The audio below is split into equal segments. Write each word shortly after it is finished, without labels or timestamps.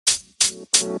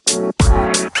Hello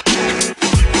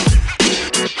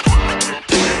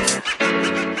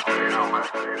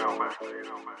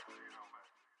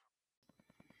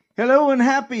and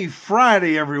happy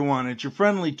Friday, everyone. It's your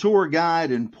friendly tour guide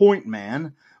and point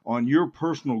man on your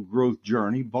personal growth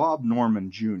journey, Bob Norman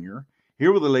Jr.,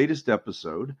 here with the latest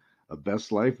episode of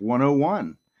Best Life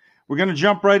 101. We're going to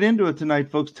jump right into it tonight,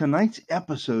 folks. Tonight's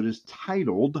episode is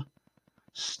titled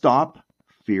Stop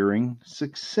Fearing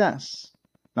Success.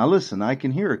 Now, listen, I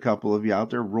can hear a couple of you out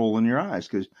there rolling your eyes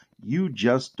because you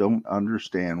just don't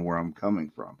understand where I'm coming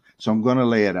from. So I'm going to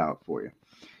lay it out for you.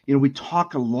 You know, we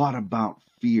talk a lot about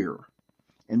fear.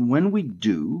 And when we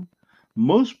do,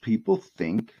 most people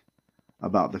think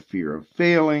about the fear of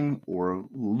failing or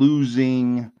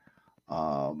losing.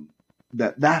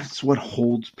 That's what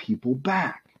holds people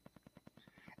back.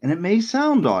 And it may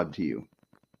sound odd to you,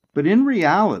 but in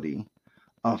reality,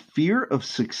 a fear of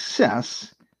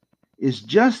success is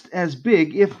just as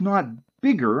big, if not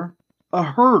bigger, a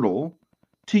hurdle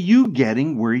to you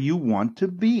getting where you want to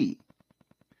be.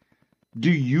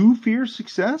 Do you fear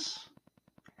success?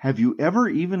 Have you ever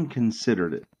even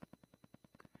considered it?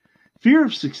 Fear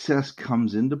of success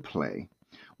comes into play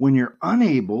when you're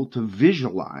unable to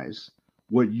visualize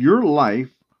what your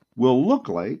life will look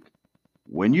like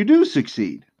when you do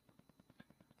succeed.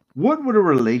 What would a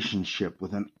relationship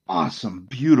with an awesome,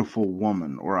 beautiful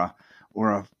woman or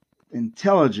a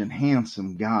intelligent,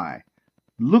 handsome guy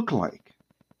look like?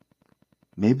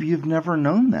 Maybe you've never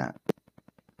known that.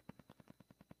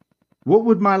 What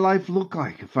would my life look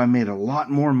like if I made a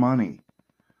lot more money?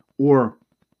 Or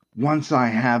once I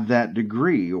have that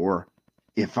degree? Or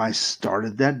if I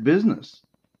started that business?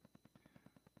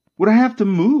 Would I have to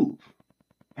move?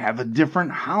 Have a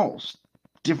different house?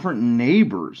 Different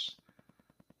neighbors?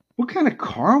 What kind of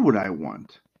car would I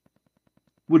want?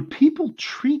 Would people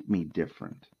treat me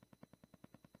different?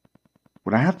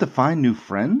 Would I have to find new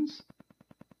friends?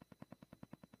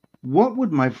 What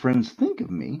would my friends think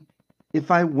of me if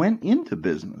I went into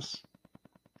business?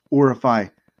 Or if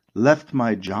I left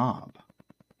my job?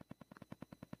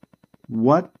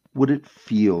 What would it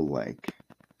feel like?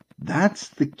 That's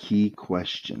the key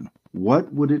question.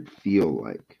 What would it feel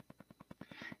like?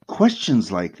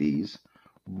 Questions like these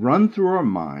run through our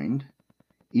mind,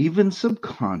 even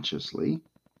subconsciously,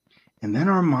 and then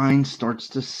our mind starts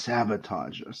to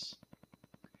sabotage us,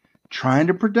 trying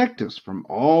to protect us from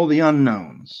all the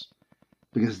unknowns,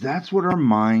 because that's what our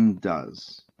mind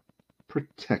does,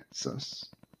 protects us.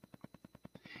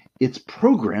 It's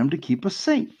programmed to keep us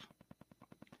safe,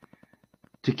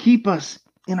 to keep us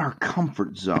in our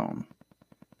comfort zone,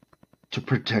 to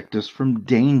protect us from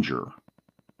danger,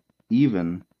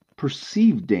 even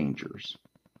perceived dangers.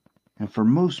 And for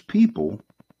most people,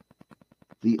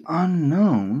 the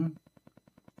unknown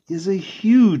is a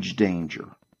huge danger.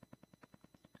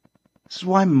 This is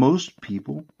why most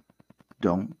people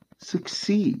don't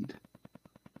succeed.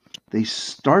 They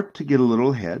start to get a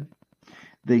little ahead.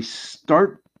 They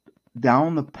start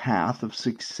down the path of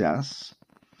success.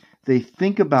 They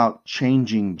think about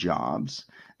changing jobs.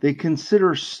 They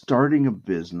consider starting a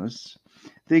business.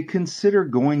 They consider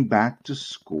going back to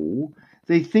school.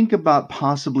 They think about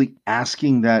possibly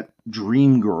asking that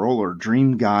dream girl or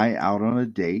dream guy out on a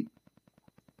date.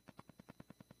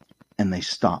 And they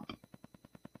stop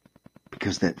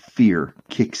because that fear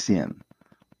kicks in.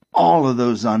 All of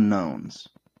those unknowns.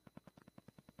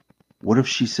 What if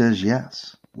she says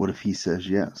yes? What if he says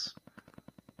yes?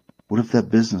 What if that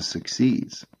business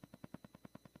succeeds?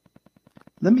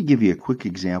 Let me give you a quick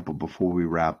example before we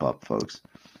wrap up, folks.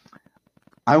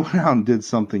 I went out and did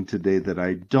something today that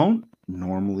I don't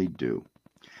normally do.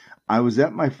 I was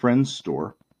at my friend's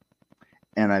store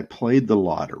and I played the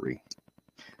lottery.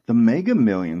 The Mega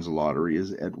Millions lottery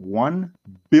is at $1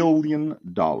 billion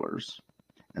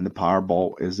and the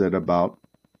Powerball is at about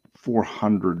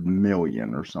 400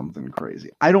 million or something crazy.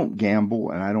 I don't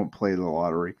gamble and I don't play the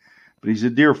lottery, but he's a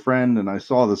dear friend and I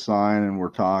saw the sign and we're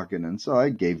talking, and so I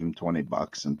gave him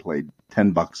 $20 and played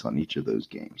 $10 on each of those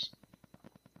games.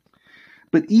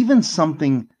 But even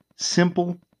something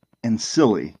simple and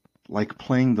silly like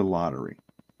playing the lottery.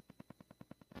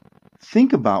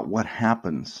 Think about what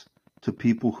happens to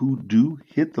people who do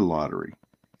hit the lottery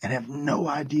and have no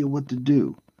idea what to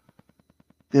do.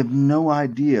 They have no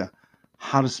idea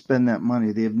how to spend that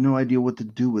money. They have no idea what to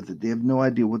do with it. They have no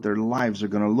idea what their lives are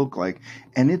going to look like.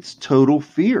 And it's total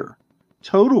fear.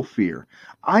 Total fear.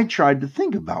 I tried to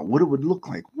think about what it would look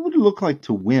like. What would it look like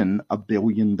to win $1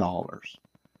 billion?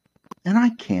 And I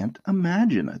can't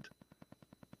imagine it.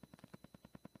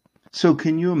 So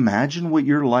can you imagine what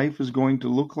your life is going to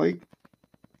look like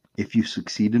if you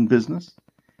succeed in business?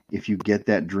 If you get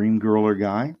that dream girl or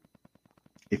guy?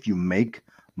 if you make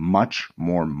much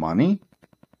more money,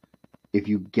 if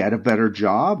you get a better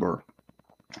job or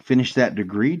finish that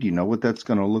degree, do you know what that's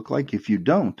going to look like? If you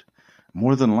don't,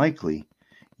 more than likely,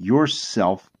 you're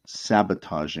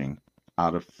self-sabotaging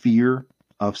out of fear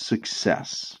of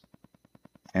success.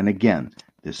 And again,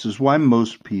 this is why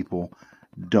most people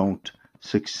don't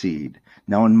succeed.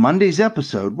 Now, in Monday's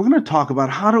episode, we're going to talk about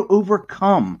how to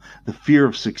overcome the fear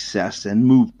of success and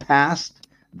move past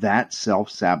that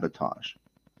self-sabotage.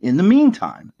 In the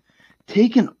meantime,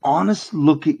 take an honest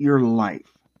look at your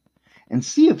life and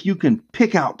see if you can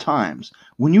pick out times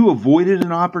when you avoided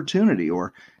an opportunity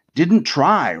or didn't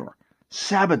try or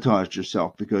sabotaged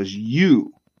yourself because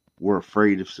you were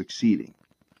afraid of succeeding.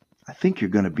 I think you're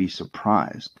going to be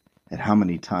surprised at how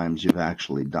many times you've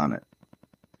actually done it.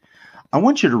 I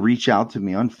want you to reach out to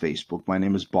me on Facebook. My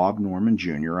name is Bob Norman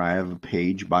Jr. I have a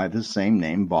page by the same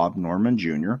name, Bob Norman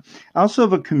Jr. I also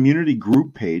have a community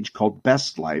group page called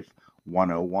Best Life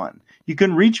 101. You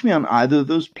can reach me on either of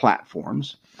those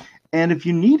platforms. And if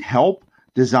you need help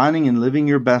designing and living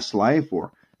your best life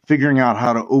or figuring out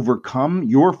how to overcome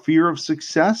your fear of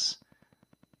success,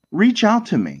 reach out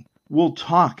to me. We'll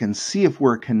talk and see if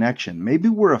we're a connection. Maybe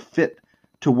we're a fit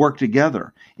to work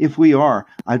together. If we are,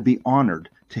 I'd be honored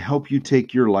to help you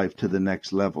take your life to the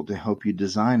next level, to help you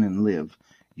design and live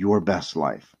your best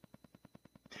life.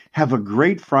 Have a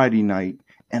great Friday night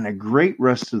and a great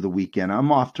rest of the weekend.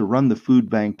 I'm off to run the food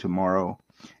bank tomorrow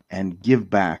and give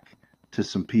back to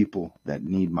some people that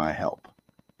need my help.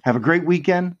 Have a great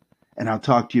weekend, and I'll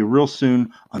talk to you real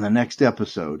soon on the next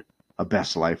episode of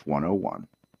Best Life 101.